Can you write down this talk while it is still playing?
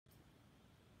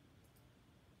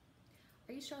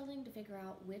Are you struggling to figure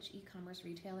out which e-commerce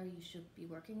retailer you should be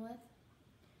working with?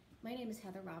 My name is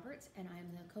Heather Roberts, and I am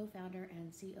the co-founder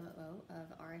and COO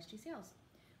of RSG Sales.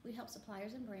 We help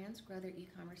suppliers and brands grow their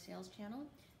e-commerce sales channel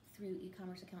through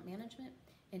e-commerce account management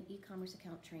and e-commerce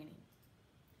account training.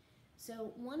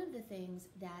 So one of the things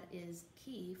that is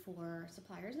key for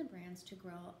suppliers and brands to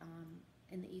grow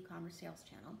in the e-commerce sales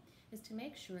channel is to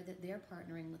make sure that they're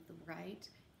partnering with the right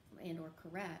and or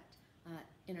correct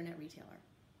internet retailer.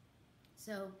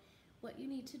 So what you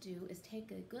need to do is take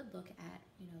a good look at,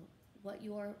 what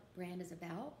your brand is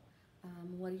about,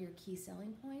 what are your key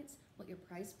selling points, what your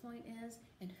price point is,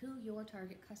 and who your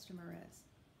target customer is.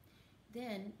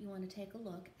 Then you want to take a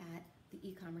look at the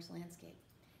e-commerce landscape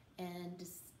and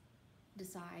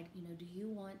decide, do you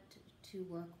want to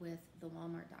work with the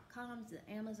Walmart.coms,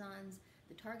 the Amazons,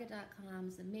 the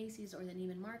Target.coms, the Macy's, or the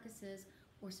Neiman Marcus's,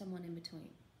 or someone in between.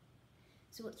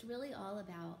 So it's really all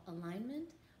about alignment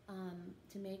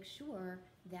to make sure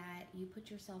that you put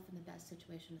yourself in the best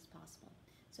situation as possible.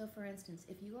 So for instance,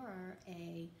 if you are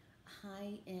a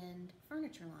high-end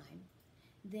furniture line,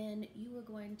 then you are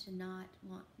going to not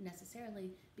want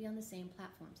necessarily be on the same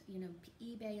platforms.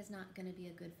 eBay is not going to be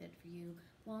a good fit for you.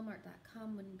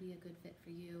 Walmart.com wouldn't be a good fit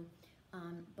for you,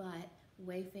 but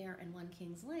Wayfair and One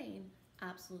Kings Lane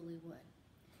absolutely would.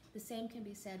 The same can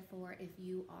be said for if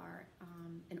you are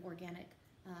an organic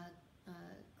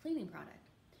cleaning product.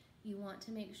 You want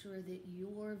to make sure that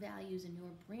your values and your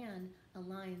brand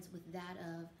aligns with that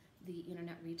of the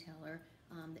internet retailer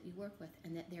that you work with,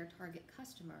 and that their target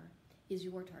customer is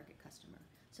your target customer.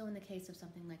 So in the case of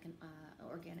something like an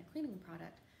organic cleaning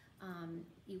product,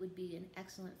 it would be an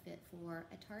excellent fit for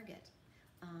a Target.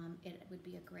 It would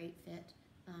be a great fit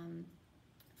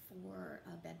for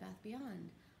Bed Bath Beyond,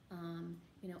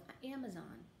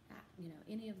 Amazon,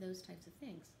 any of those types of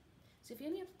things. So if you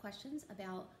have any questions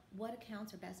about what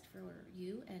accounts are best for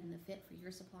you and the fit for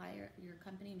your supplier, your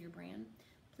company, and your brand,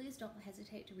 please don't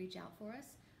hesitate to reach out for us.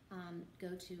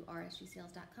 Go to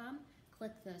rsgsales.com,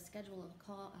 click the schedule a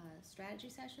call strategy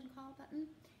session call button,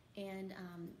 and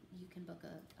you can book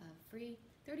a free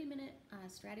 30-minute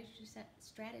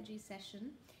strategy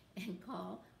session and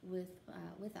call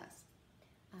with us.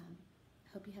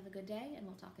 Hope you have a good day, and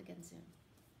we'll talk again soon.